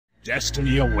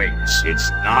Destiny awaits.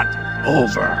 It's not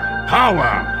over.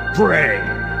 Power, pray.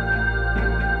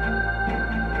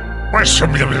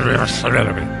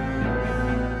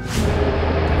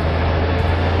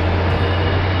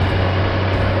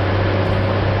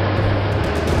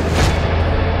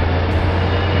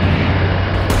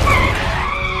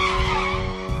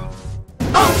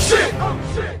 Oh shit! Oh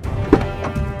shit!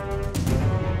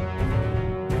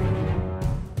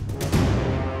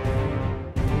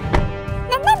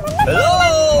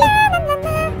 Hello?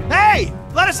 Hey!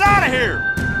 Let us out of here!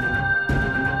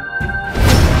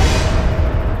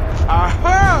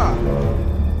 Aha!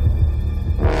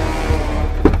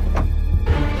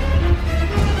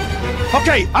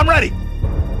 Okay, I'm ready!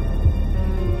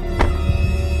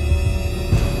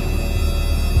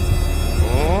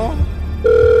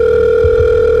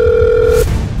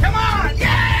 Come on!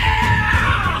 Yeah!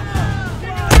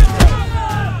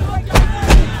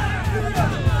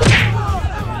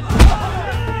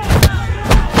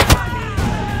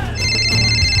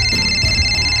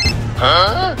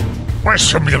 Huh?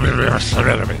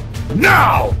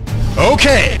 Now!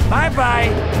 Okay! Bye-bye!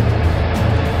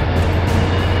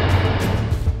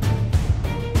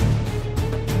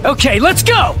 Okay, let's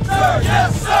go! Sir,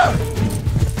 yes, sir!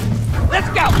 Let's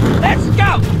go! Let's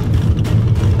go!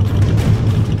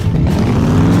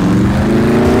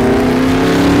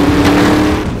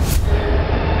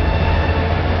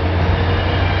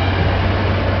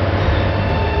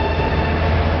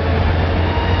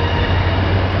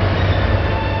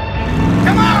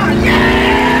 Come on! Yeah!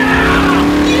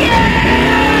 Yeah!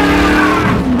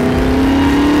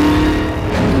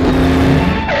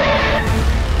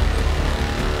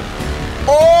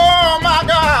 Oh my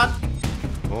God!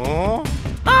 Oh?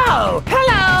 Oh,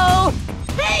 hello!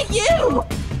 Hey, you!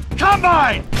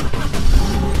 Combine!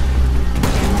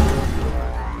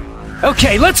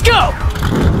 Okay, let's go!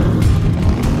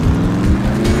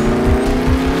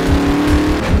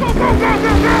 Go, go, go,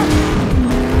 go, go!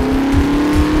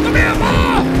 Come here, Ma!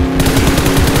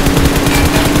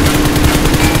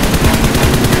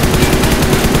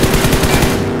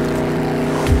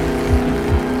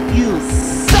 You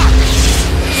suck!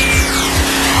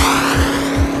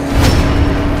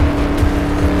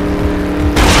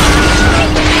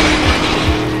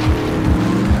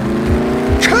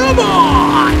 Come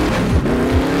on!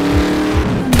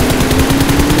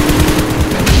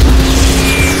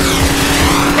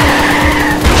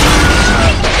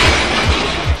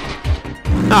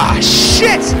 Ah,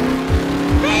 shit!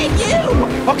 Hey, you!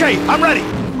 Okay, I'm ready.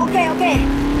 Okay, okay.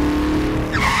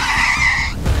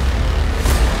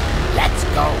 Let's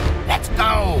go. Let's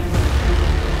go.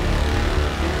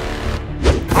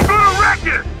 I'm gonna wreck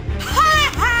it!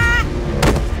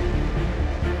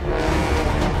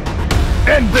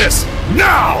 End this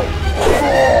now!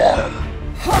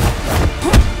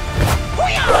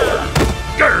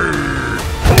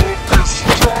 As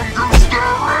strong as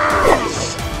there is!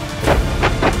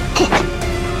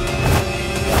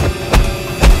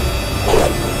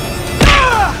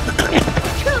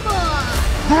 Come on!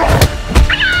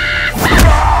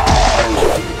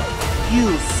 You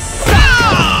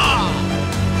suck!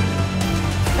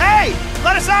 Hey,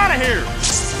 let us out of here.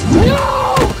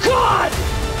 No, God!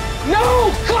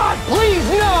 No, God, please,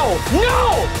 no!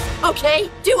 No! Okay,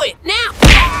 do it, now!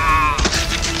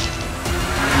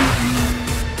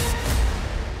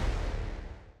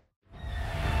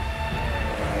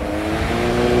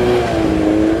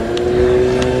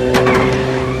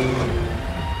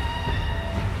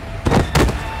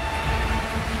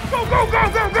 Go, go, go,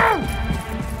 go, go!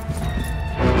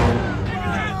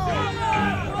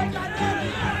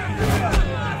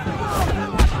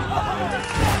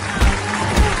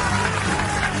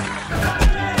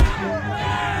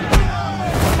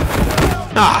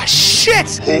 Ah,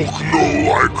 shit! Hulk no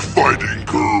like fighting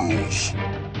girls.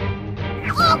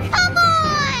 Oh, come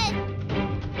on!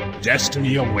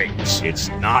 Destiny awaits. It's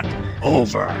not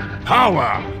over.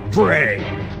 Power, pray.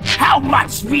 How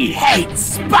much we hate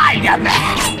Spiderman!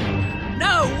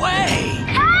 No way!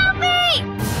 Help me!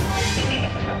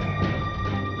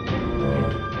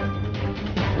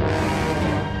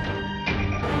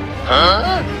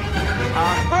 Huh?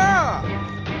 Aha!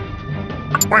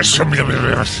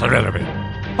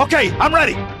 Okay, I'm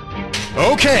ready.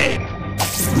 Okay.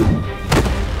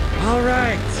 All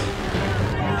right.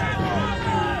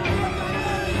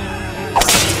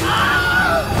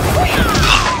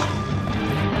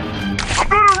 I'm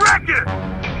gonna wreck it!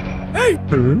 Hey!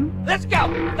 Let's go!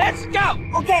 Let's go!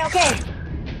 Okay, okay.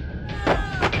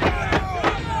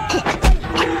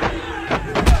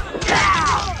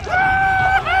 Yeah!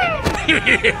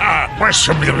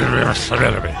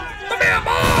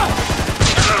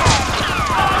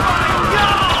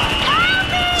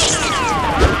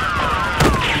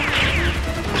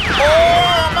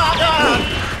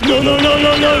 no, no,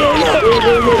 no, no, no,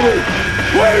 no!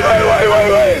 Wait!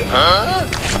 Huh?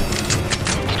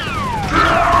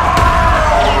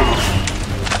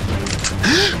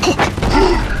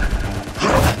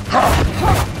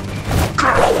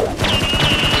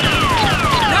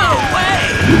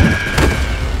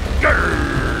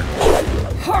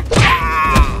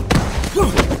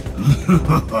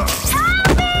 Help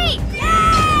me!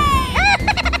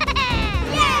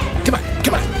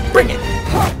 Come on, bring it!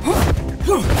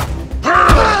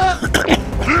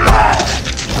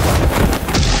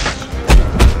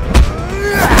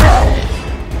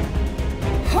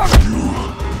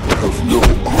 Of no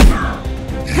honor.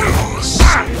 You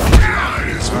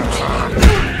civilized clown.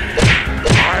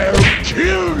 I'll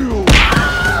kill you.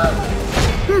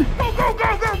 Go, go, go,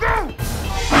 go, go!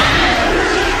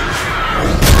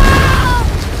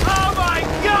 Oh my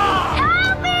God!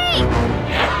 Help me!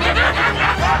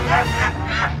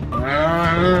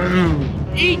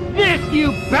 Eat this, you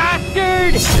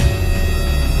bastard!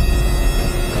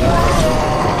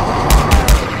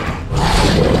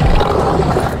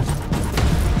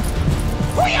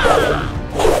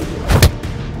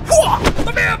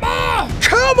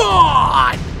 Come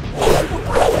on!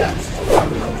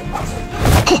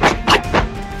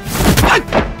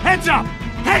 Heads up!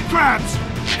 Head crabs!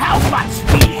 How much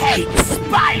we hate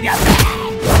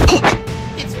Spiderman!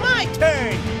 It's my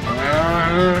turn!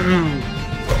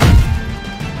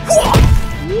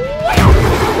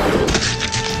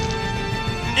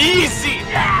 Easy!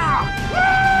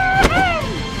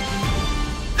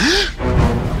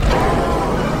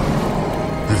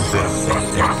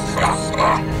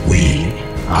 We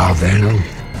are Venom.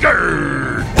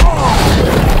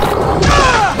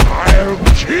 I'll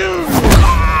kill you.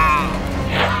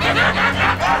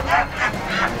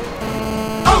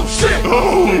 Oh shit!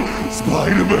 Oh,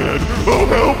 Spider-Man! Oh,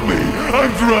 help me!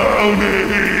 I'm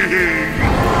drowning!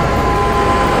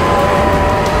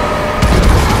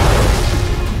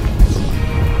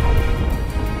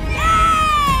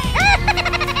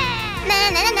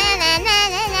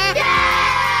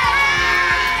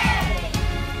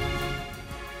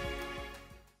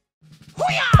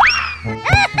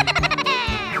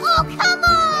 Oh, come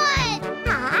on!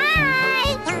 Hi!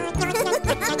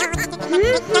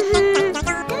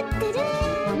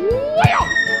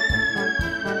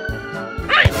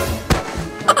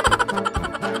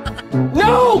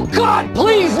 No! God,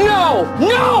 please, no!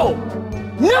 No!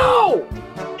 No!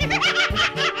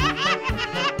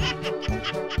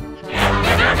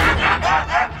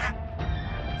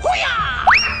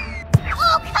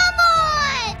 Oh, come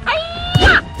on!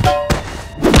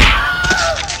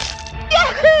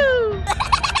 Yahoo!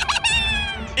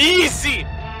 Easy!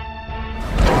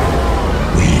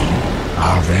 We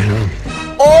are Venom.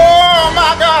 Oh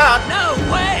my god! No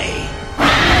way!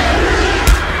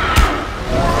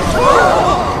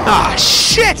 Ah,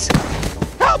 shit!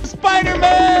 Help,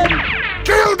 Spider-Man!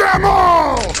 Kill them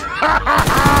all!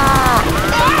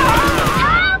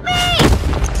 Help me!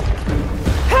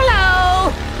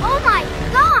 Hello! Oh my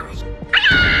gosh!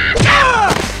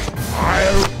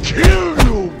 I'll kill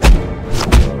you!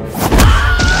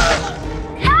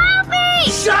 Help me!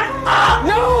 Shut up!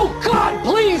 No! God,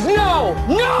 please, no!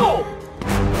 No!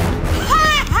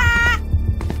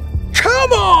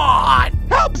 Come on!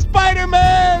 Help,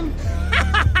 Spider-Man!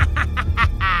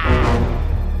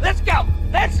 Let's go!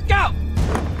 Let's go!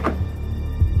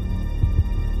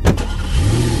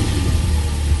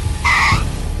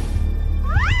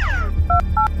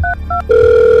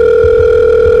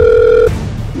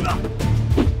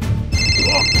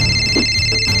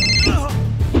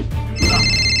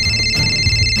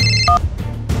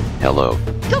 Hello.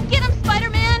 Go get him,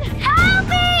 Spider-Man! Help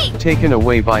me! Taken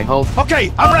away by Hulk.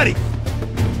 Okay, I'm ready!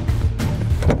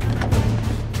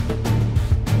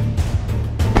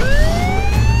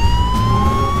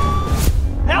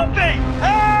 Help me!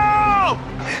 Help!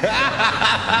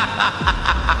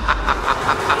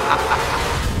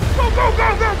 Go, go, go,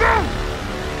 go, go!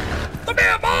 The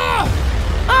man ball!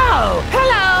 Oh,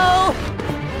 hello!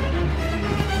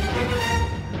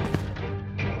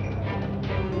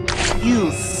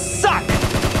 You suck!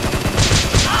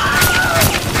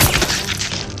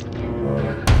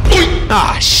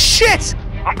 Ah, shit!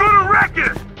 I'm gonna wreck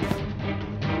it!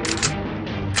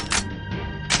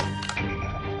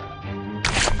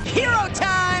 Hero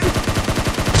time!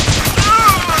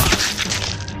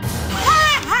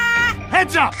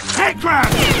 Heads up! Head crab!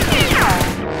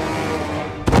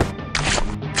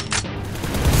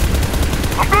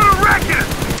 I'm gonna wreck it!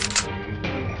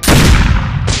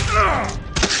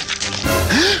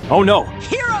 Oh no!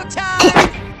 Hero time!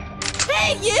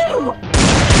 Hey, you!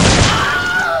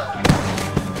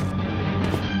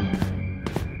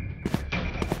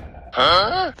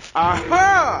 Huh?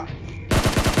 Aha!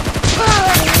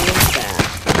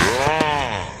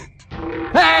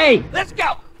 Hey! Let's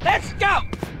go! Let's go!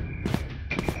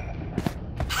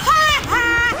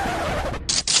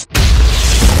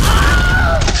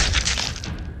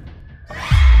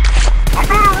 I'm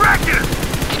gonna wreck it!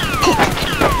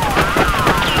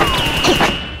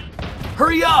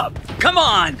 Hurry up! Come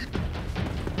on!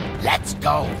 Let's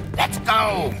go! Let's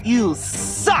go! You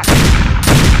suck!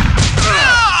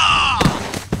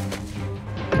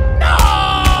 No!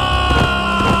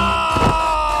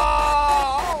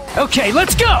 Okay,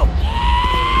 let's go!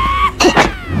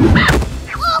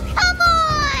 Oh, come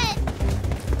on!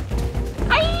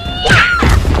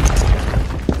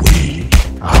 We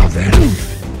are Venom.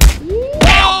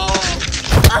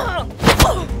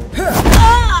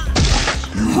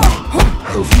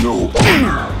 Have no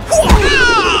honor.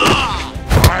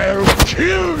 I'll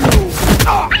kill you.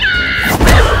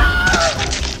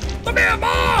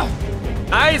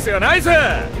 Nice, nice!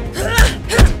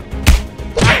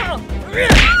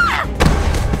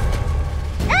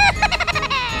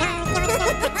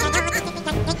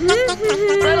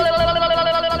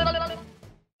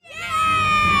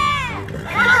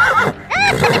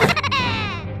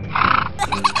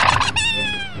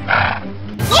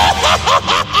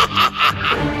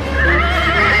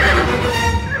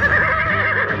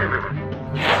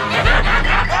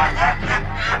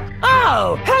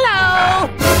 Oh, hello!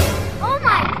 Oh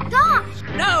my gosh!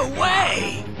 No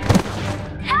way!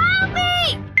 Help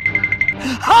me!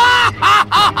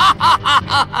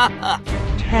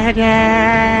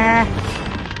 Ta-da!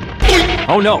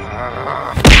 Oh no!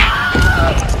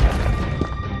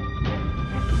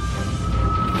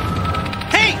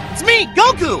 Hey, it's me,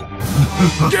 Goku!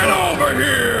 Get over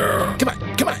here. Come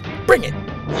on, bring it!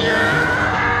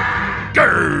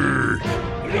 Grr.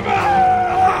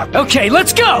 Okay,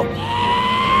 let's go!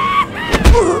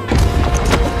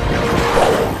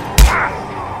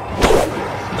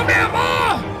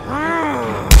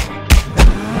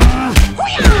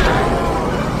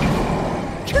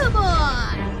 Come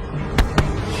on!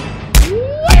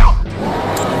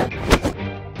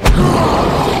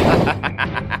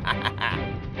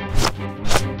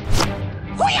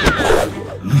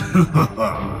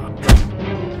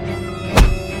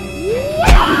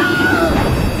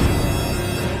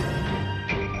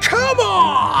 Come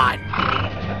on!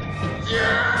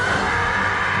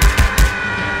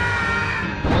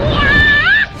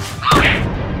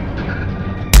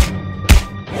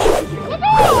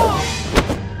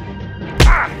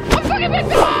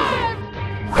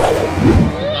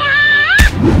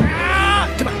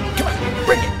 Come on,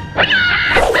 bring it!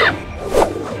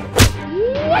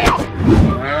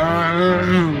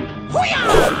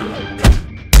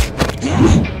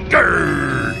 Grr.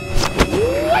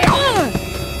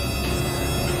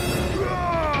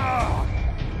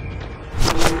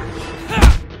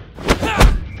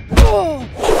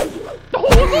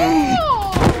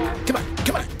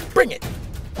 Come on, bring it!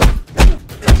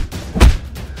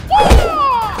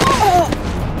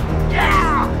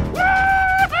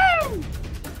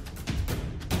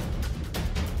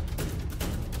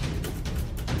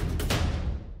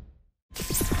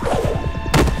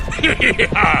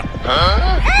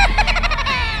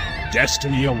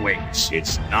 Destiny awaits.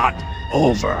 It's not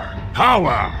over.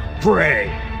 Power,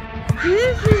 pray.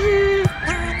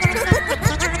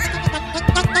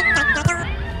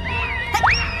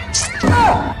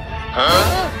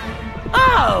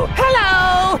 Oh,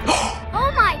 hello!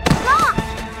 Oh my gosh!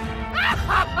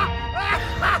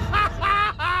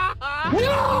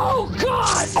 No,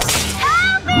 God!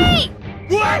 Help me!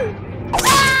 What?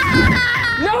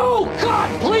 No, God,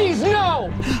 please,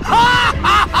 no!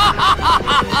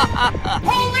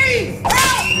 Police!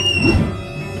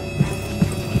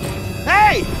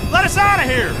 Hey! Let us out of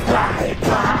here!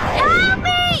 Help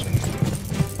me!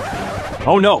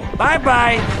 Oh no!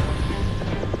 Bye-bye!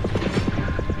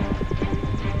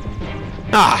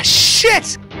 Ah,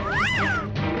 shit!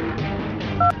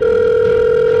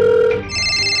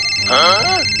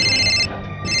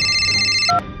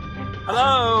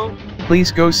 Hello?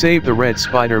 Please go save the Red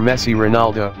Spider Messi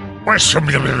Ronaldo.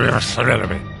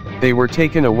 They were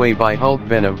taken away by Hulk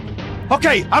Venom.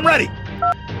 Okay, I'm ready!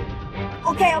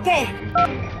 Okay.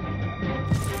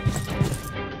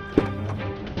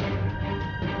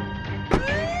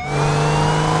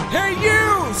 Hey,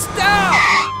 you! Stop!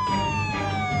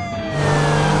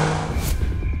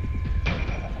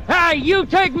 Hey, you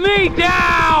take me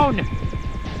down!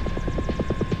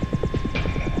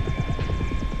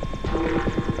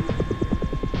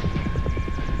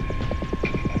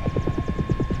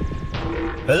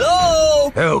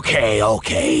 Hello?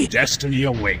 Okay. Destiny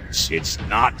awaits. It's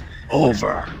not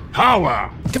over. Power!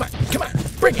 Come on,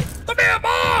 bring it. The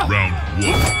hammer! Round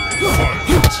 1.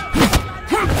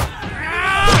 Fight!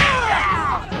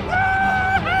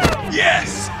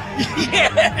 Yes!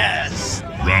 Yes!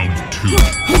 Round 2.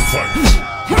 Fight!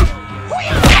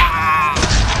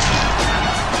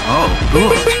 Oh,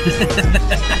 good.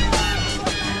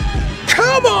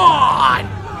 Come on!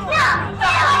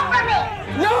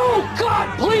 No, God,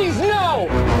 please, no!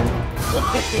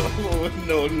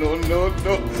 No, no, no,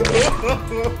 no.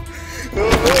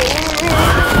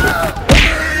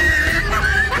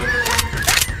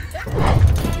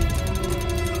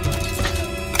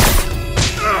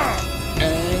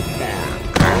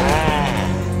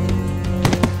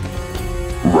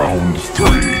 Round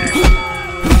 3.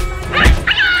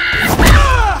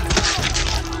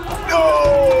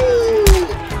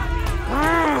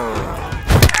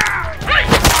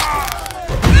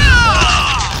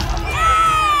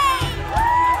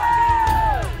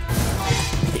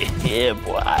 Yeah,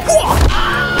 boy.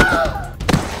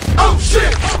 Oh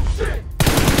shit!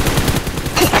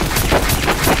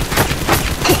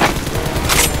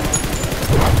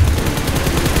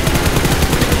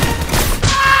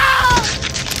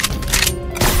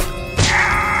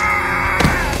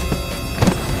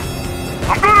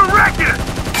 I'm gonna wreck it!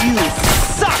 You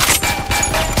suck!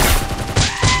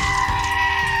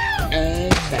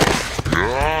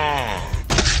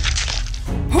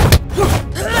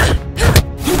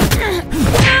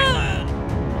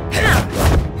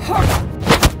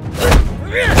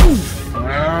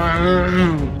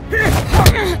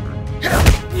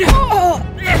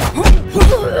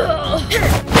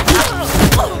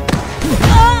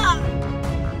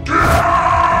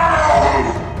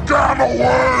 Gamma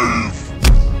wave!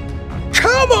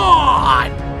 Come on!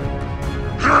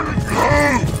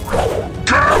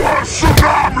 Gamma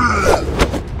tsunami!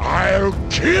 I'll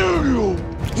kill you!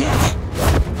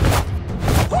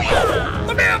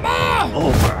 The hammer!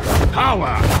 Over.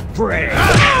 Power. Break.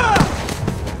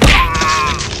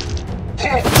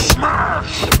 Hulk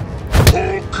smash!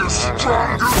 Hulk is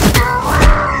strongest there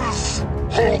is!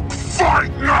 Hulk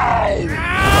fight now!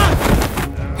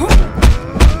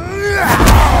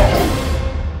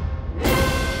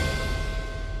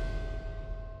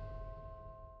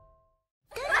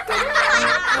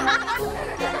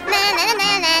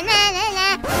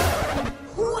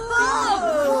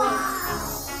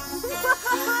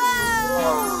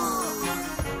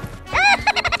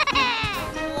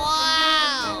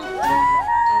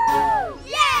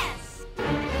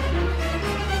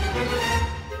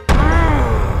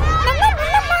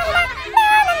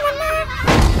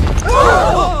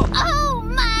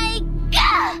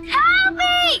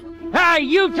 Hey,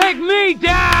 you take me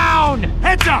down!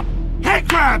 Heads up! Head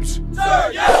grabs!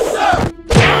 Sir, yes, sir!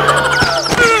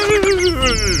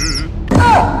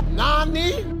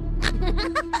 Nani?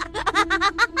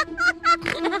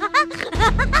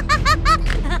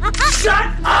 Shut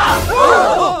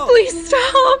up! Please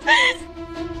stop!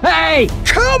 Hey!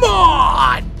 Come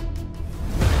on!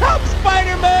 Help,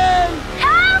 Spiderman!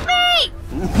 Help me!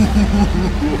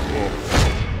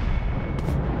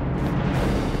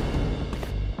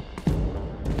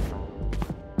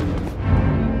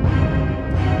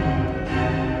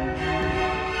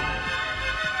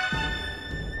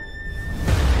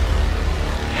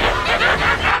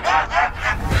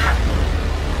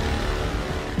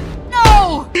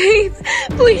 No!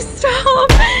 Please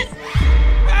stop!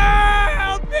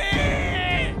 Help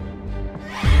me!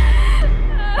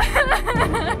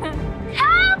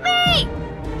 Help me!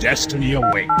 Destiny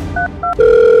awaits.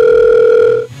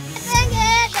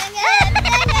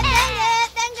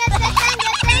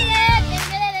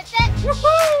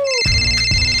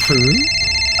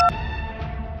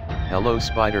 Hello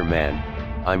Spider-Man,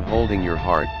 I'm holding your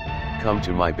heart, come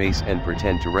to my base and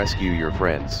pretend to rescue your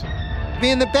friends.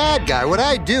 Being the bad guy, what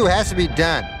I do has to be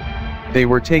done. They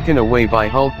were taken away by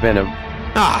Hulk Venom.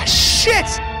 Ah, shit!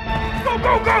 Go,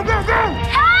 go, go, go, go!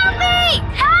 Help me!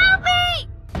 Help me!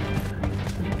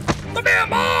 The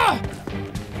hammer!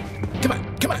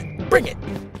 Come on, bring it.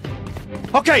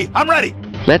 Okay, I'm ready.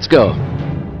 Let's go.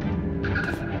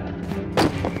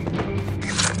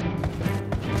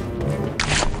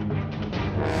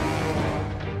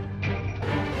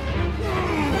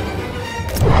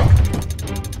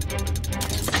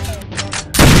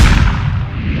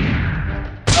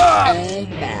 Oh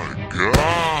my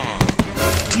god!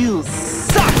 You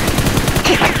suck!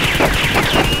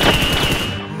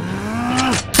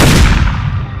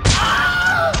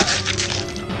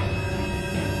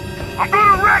 I'm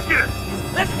gonna wreck it!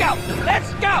 Let's go!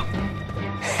 Let's go!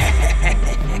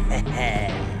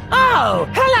 Oh,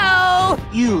 hello!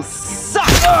 You suck!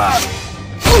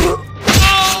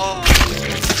 Oh!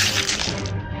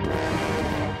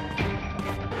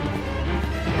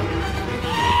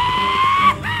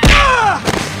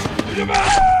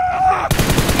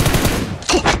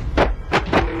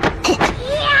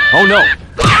 Oh no!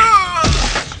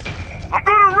 I'm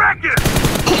gonna wreck it!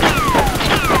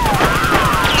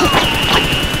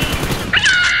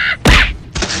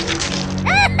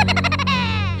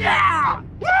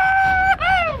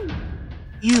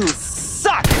 You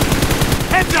suck!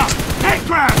 Heads up! Head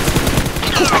grabs!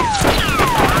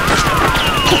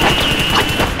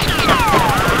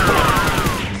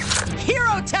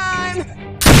 Hero time!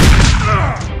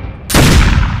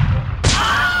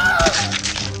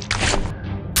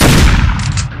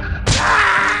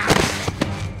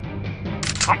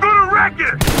 I'm gonna wreck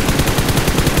it!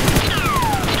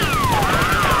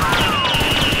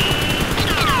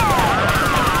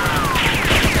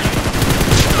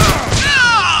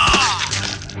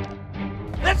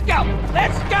 Let's go!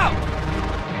 Let's go!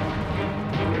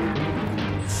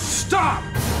 Stop!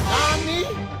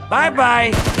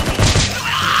 Bye-bye!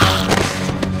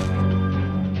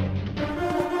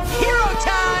 Hero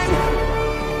time!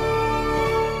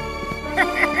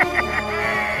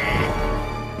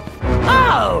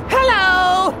 Oh,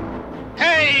 hello!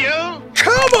 Hey, you!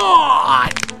 Come on!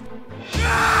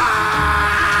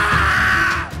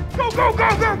 Go, go, go,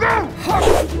 go, go!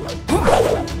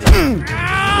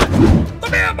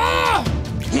 Come here, Ma!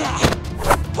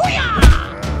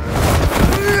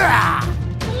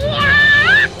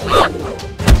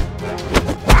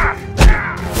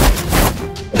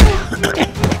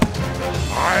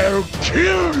 I'll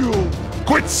kill you!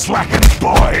 Quit slacking,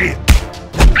 boy!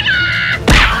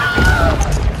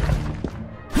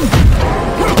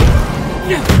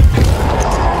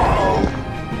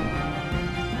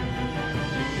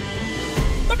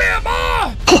 Come here, Ma!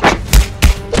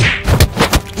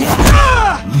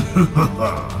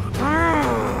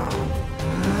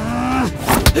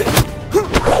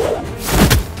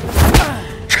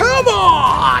 Come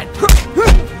on!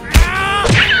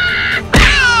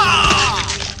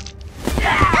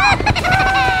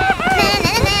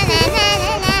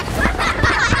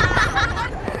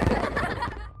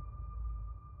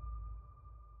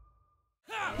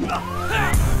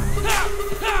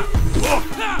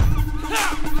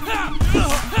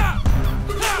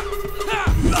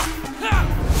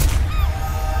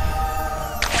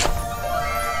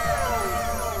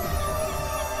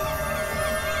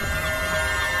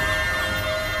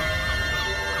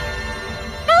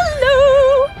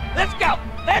 Hello! Let's go!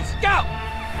 Let's go!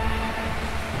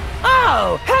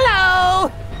 Oh,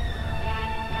 hello!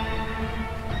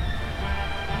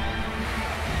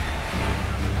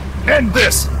 End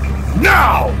this!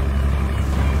 Now!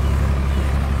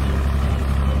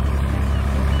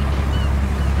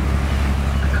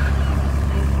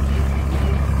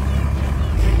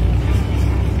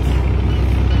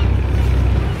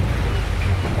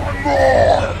 One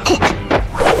more!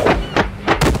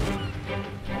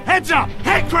 Heads up!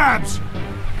 Head crabs!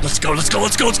 Let's go, let's go,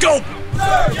 let's go, let's go!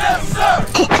 Sir, yes, sir!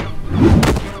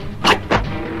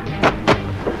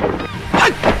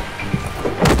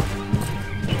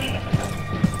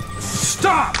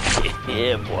 Stop!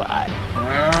 Yeah, boy.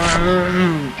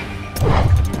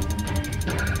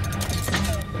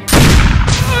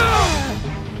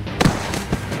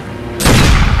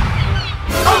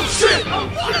 Oh shit!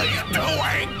 What are you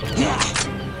doing?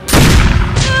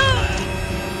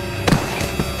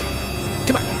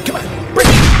 Come on, come on, bring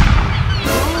it!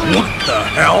 What the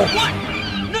hell?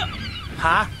 No.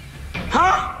 Huh?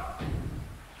 Huh?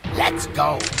 Let's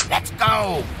go! Let's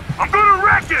go! I'm gonna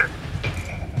wreck it!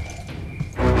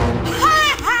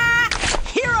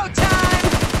 Hero time!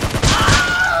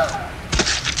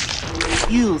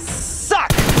 You suck!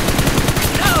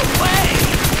 No way!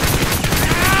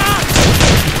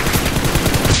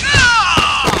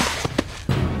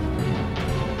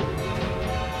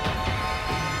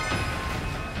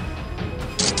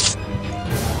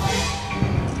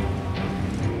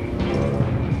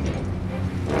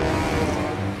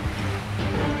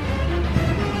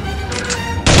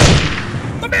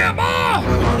 Come here, Ma!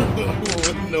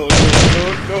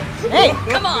 Hey,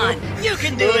 come on! You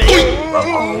can do it!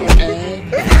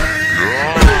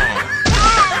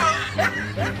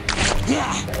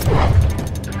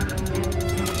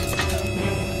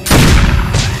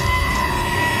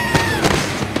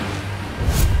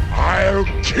 I'll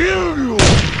kill you!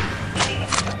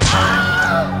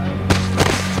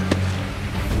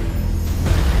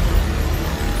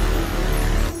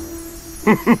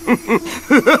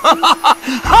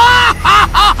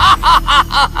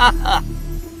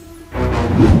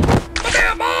 Come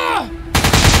here, Ma!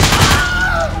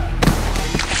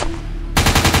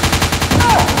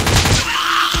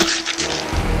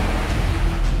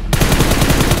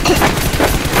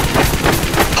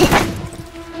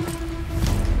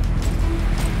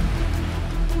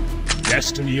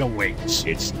 Destiny awaits.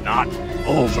 It's not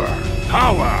over.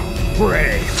 Power,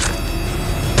 brave.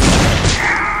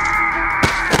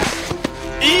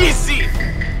 Easy!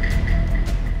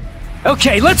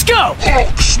 Okay, let's go!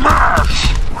 Hulk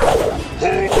smash!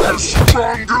 Hulk is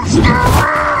strong as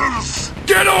there is!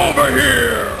 Get over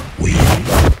here! We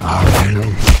are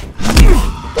Venom.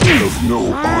 Have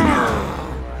no honor.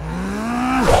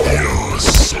 Your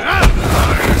soul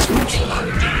lies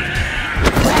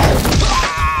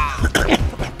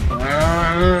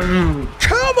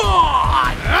Come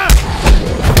on!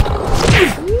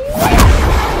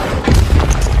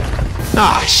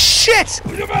 Ah, shit!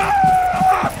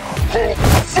 Hulk,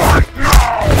 fight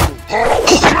now! Hulk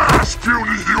smash,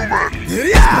 puny human!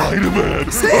 Spiderman,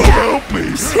 help me!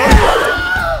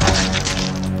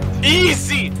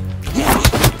 Easy!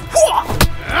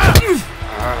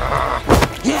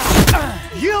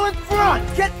 You in front!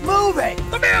 Get moving!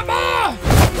 Come here, Ma!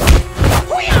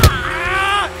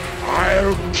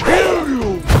 I'll kill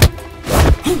you!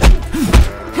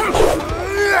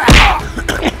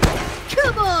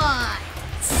 Come on!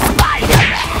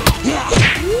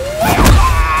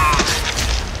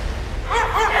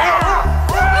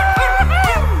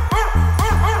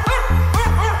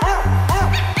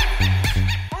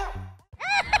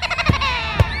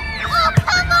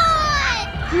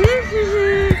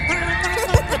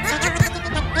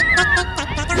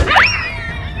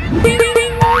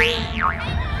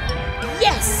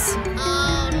 Yes!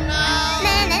 Oh no!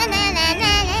 Na na na na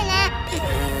na na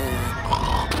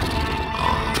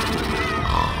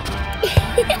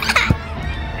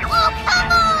Oh,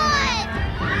 come on!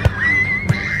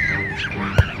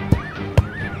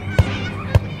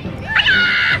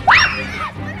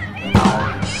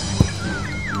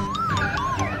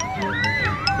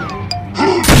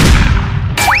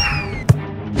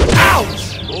 Ouch!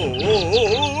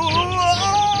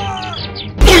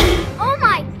 Oh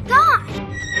my gosh!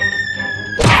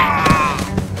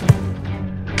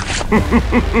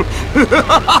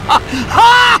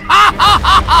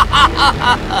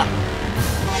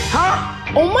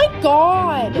 Oh my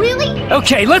god! Really?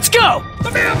 Okay, let's go!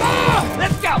 Come here, Ma!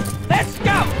 Let's go! Let's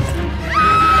go!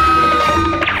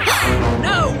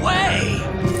 No way!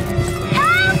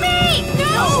 Help me!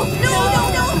 No! No, no,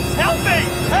 no! Help me!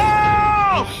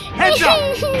 Help! Heads up!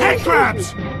 Head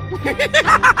crabs!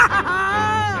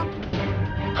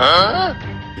 Huh?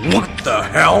 What the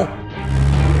hell?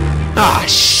 Ah,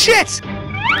 shit!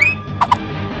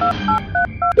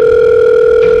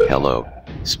 Hello,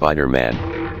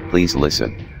 Spider-Man. Please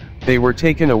listen. They were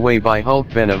taken away by Hulk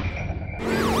Venom. Go,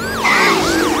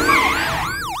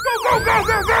 go, go,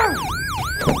 go, go!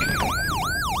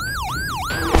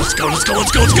 Let's go, let's go,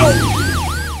 let's go, let's go!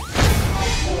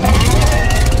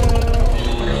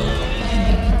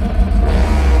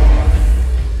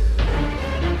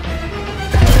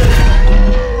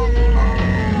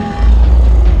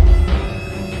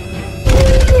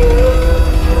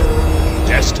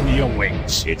 Destiny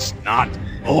awaits. It's not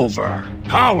over.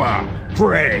 Power,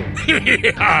 brave. Help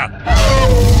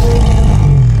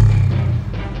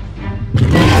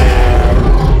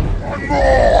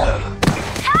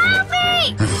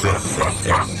me!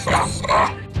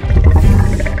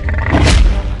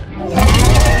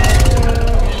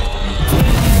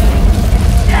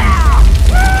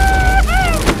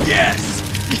 Yes!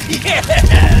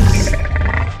 Yes!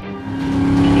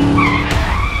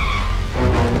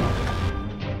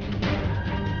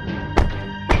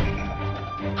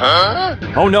 Huh?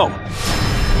 Oh no!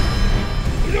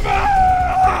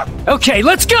 Okay,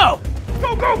 let's go!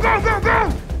 Go, go, go, go,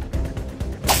 go!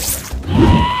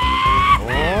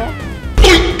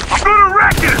 I'm gonna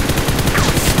wreck it!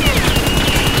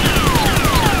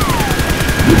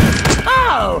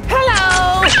 Oh,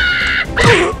 hello!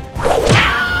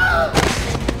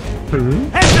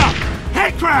 Heads up!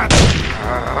 Head crabs!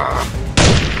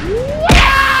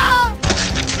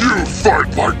 You fight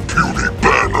like Puny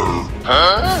Banner!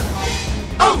 Huh?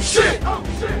 Oh shit! Oh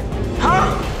shit!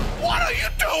 Huh? What are you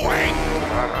doing?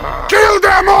 Kill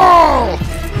them all!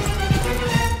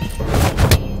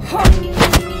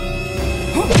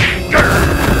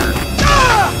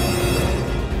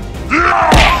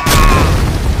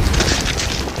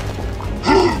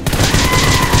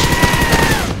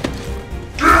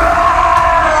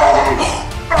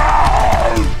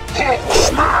 Hulk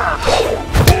smash!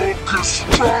 Hulk as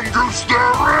strong as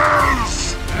there is!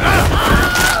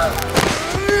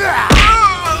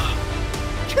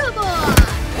 Come on!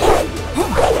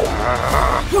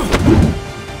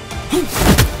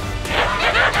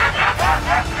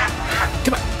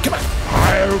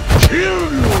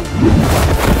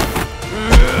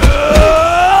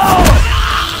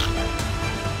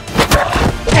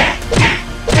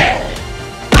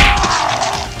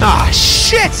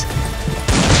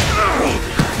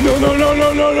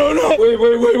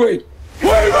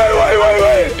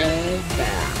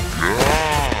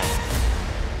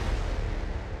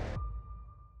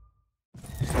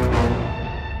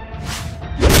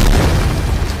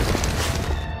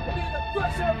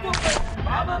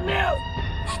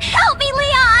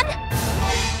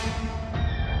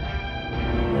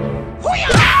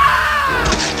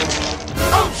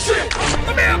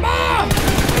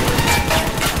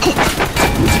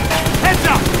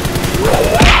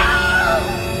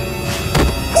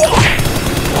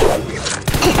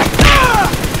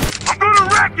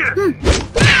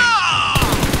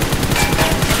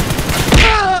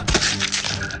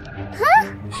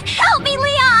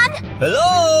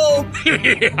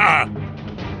 Hey,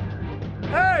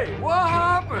 what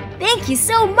happened? Thank you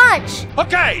so much.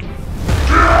 Okay.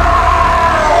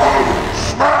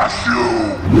 Smash you!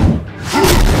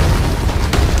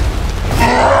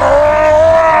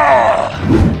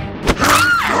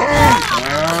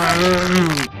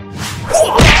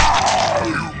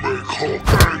 You make Hulk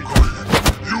angry.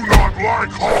 You not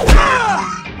like Hulk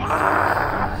angry.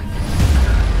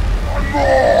 One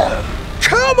more.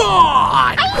 Come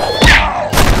on!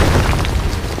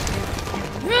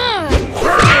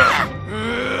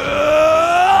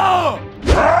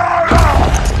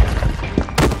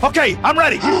 Okay, I'm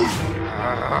ready. Hulk,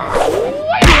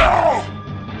 fight now!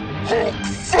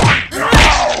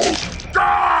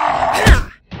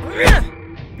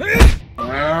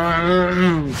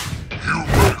 You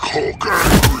make Hulk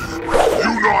angry.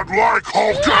 You not like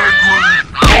Hulk angry.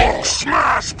 Hulk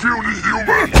smash, puny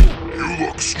human. You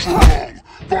look strong,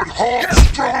 but Hulk's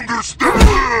stronger still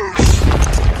is.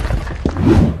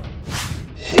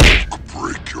 Hulk,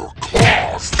 break your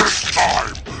claws this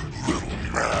time, little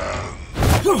man.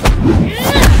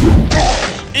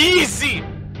 Easy.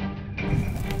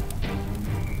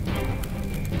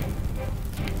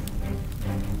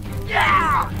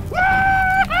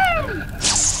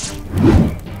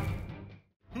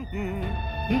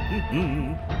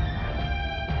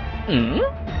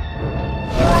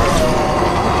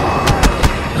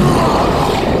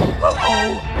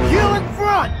 You in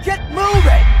front! Get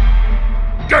moving!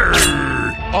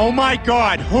 Oh my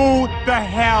God! Who the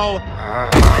hell?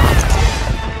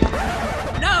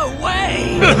 No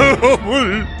way!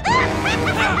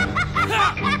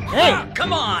 Hey,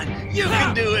 come on! You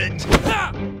can do it!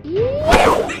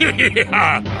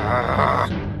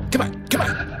 Come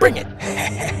on, bring it!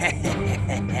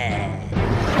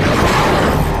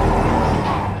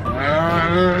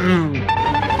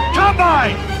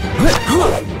 Combine!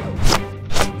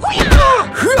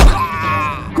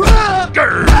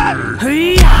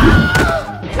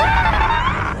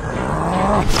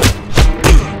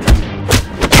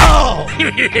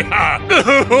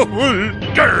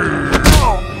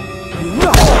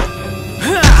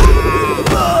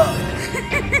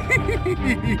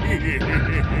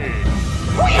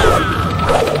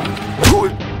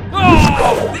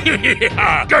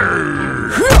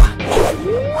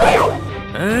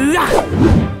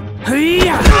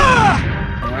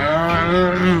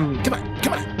 Come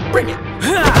on, bring it!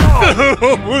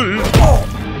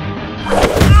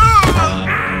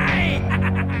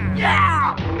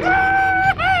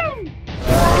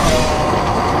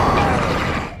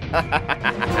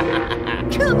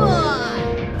 Come on.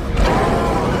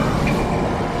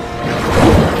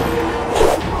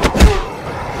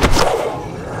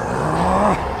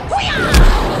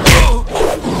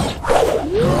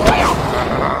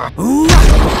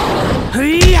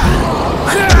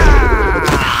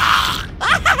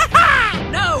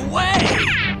 No way!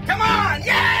 Come on!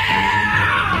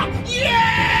 Yeah!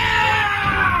 Yeah!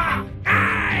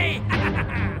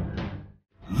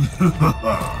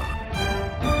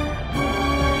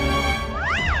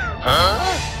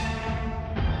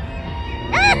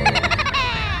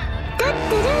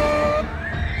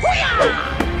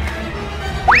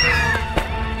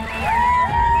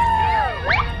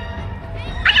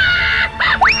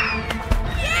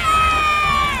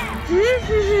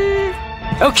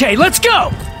 Okay, let's go!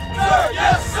 Sir,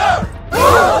 yes, sir!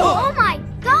 Oh my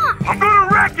God! I'm gonna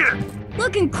wreck it!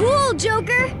 Looking cool,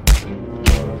 Joker.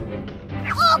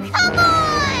 Oh, come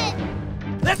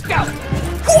on! Let's go!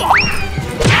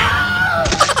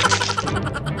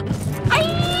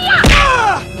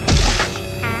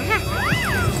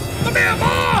 Come here,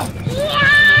 boy!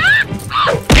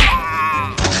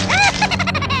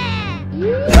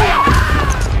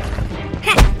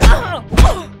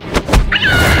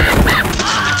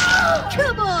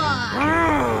 Come on!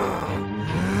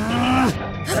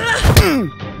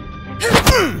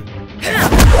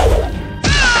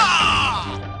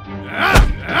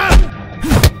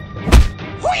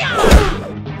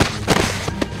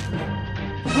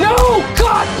 No!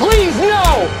 God, please, no!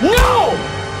 No!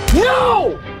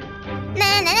 No! Na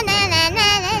na na na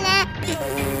na na.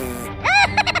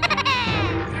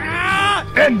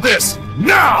 End this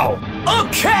now!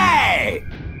 Okay!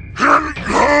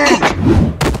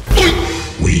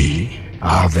 We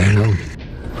are Venom.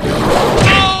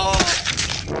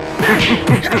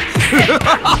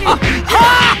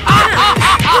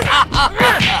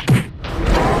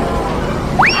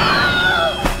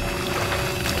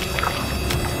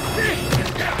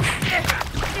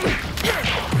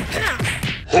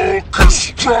 Hulk as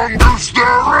strong as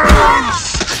there is!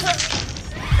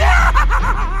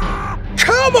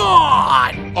 Come Come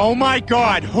on! Oh my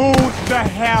God, who the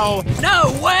hell?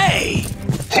 No way!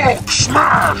 Hulk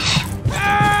smash!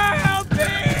 Help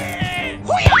me!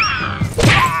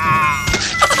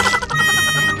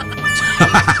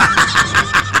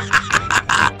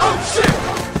 Oh shit!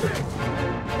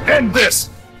 End this!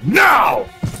 Now!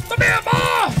 Come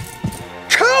on!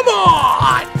 Come on!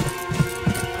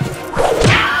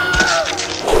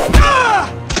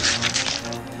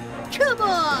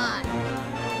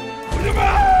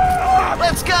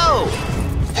 Let's go!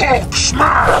 Hulk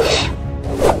smash!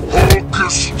 Hulk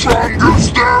is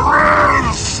strongest there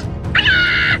is!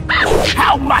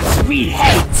 How much we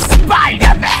hate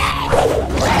Spiderman!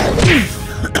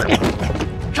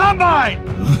 Come on!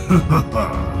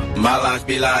 My life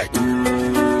be like,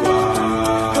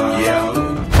 yeah.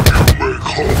 You make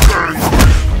Hulk angry!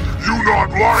 You not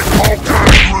like Hulk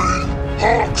angry!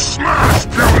 Hulk smash,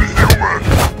 beauty human!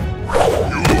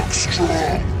 You look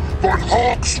strong, but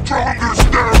Hulk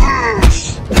strongest there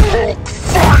is! Hulk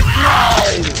fight now!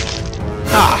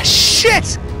 Ah,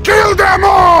 shit! Kill them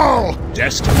all!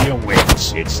 Destiny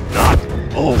awaits. It's not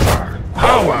over.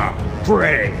 Power,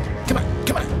 pray. Come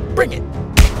on, bring it!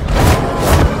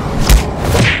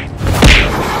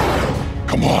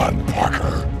 Come on,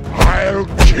 Parker. I'll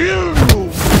kill you!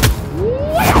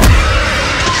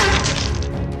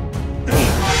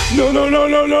 No.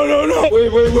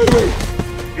 Wait.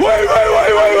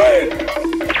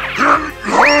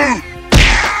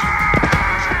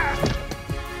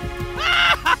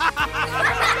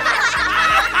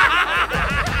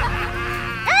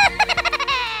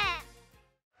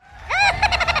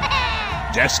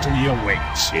 Destiny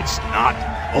awaits. It's not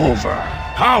over.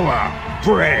 Power,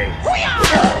 pray.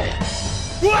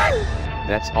 What?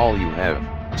 That's all you have,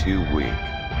 too weak.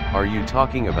 Are you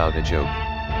talking about a joke?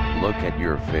 Look at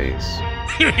your face.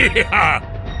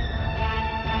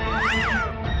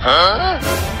 Huh?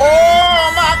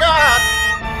 Oh my God!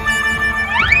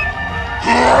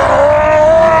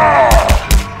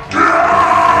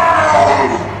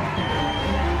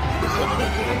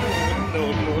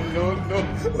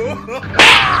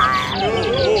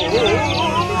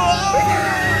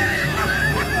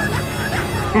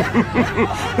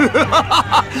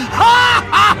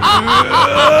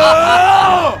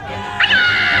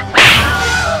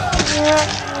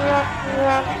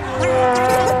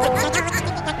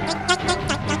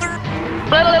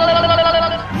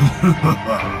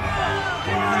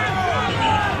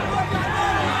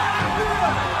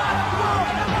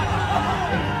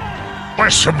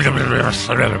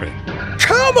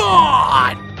 Come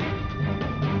on!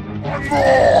 One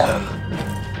more!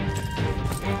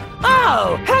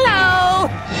 Oh, hello!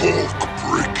 Hulk,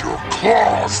 break your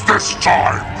claws this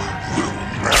time, little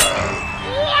man!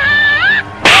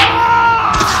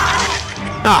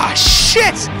 Ah,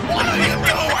 shit! What are you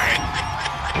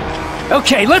doing?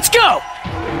 Okay, let's go!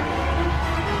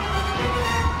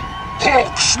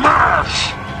 Hulk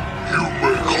smash! You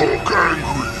make Hulk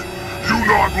angry! You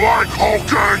not like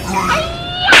Hulk angry!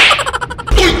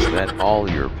 Is that all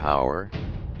your power?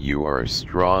 You are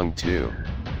strong too.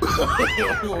 No.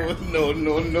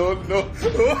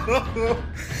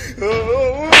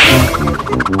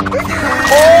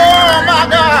 Oh my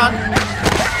God!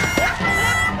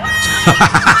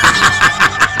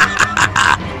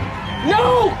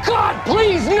 No! God,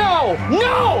 please, no!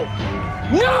 No!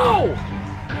 No!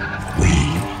 We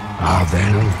are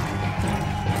Venom.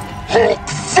 Hulk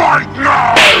fight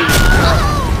now! Oh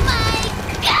my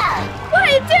God! What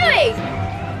are you doing?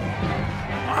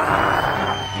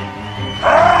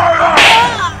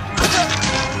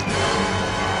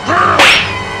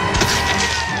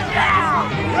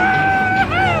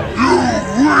 You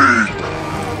weak!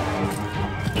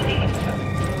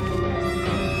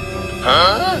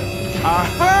 Huh?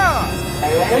 Aha! You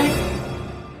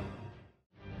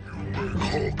make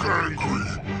Hulk angry!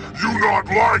 You not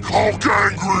like Hulk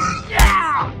angry!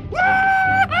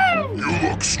 You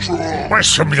look strong, but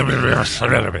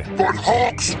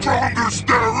Hulk strongest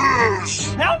there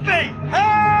is! Help me!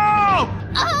 Help!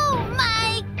 Oh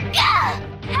my God!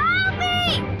 Help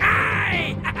me!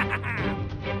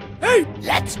 Hey,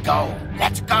 let's go!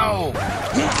 Let's go!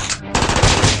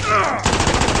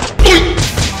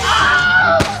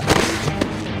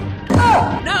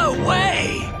 No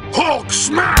way! Hulk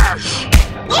smash!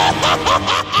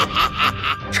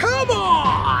 Come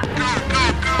on!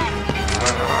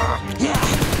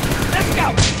 Let's go!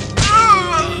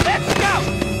 Let's go!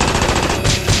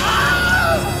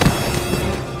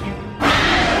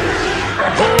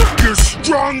 Hulk is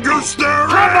strongest there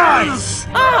is!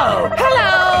 Oh,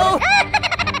 hello!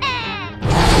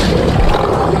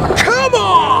 Come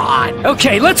on!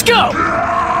 Okay, let's go!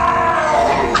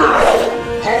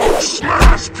 Hulk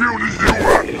slash, puny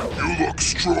human! You look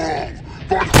strong,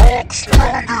 but Hulk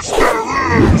strongest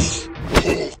there is!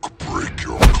 Hulk, break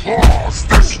your claws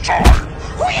this time!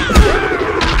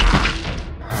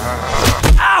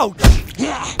 Ouch!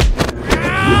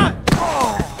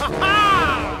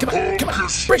 Hulk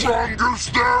is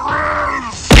strongest there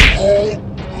is! Hulk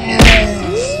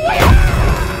lose!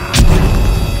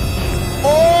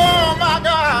 Oh my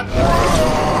God!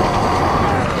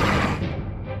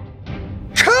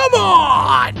 Come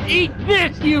on! Eat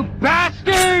this, you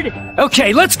bastard!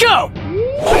 Okay, let's go!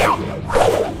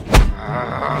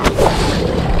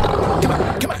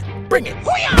 Come on, bring it!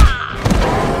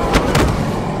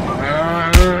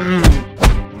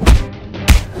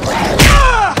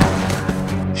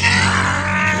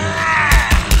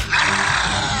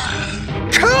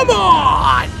 Come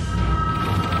on!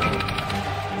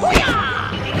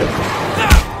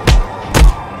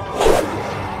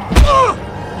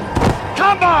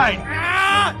 Come on!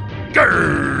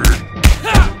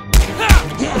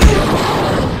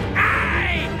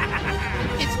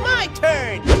 It's my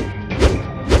turn!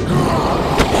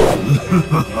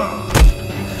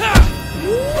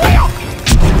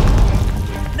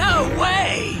 No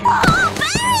way! Oh,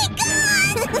 very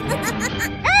good!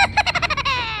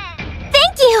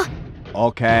 Thank you!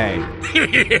 Okay.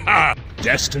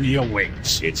 Destiny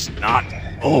awaits. It's not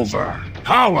over.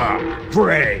 Power,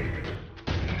 pray.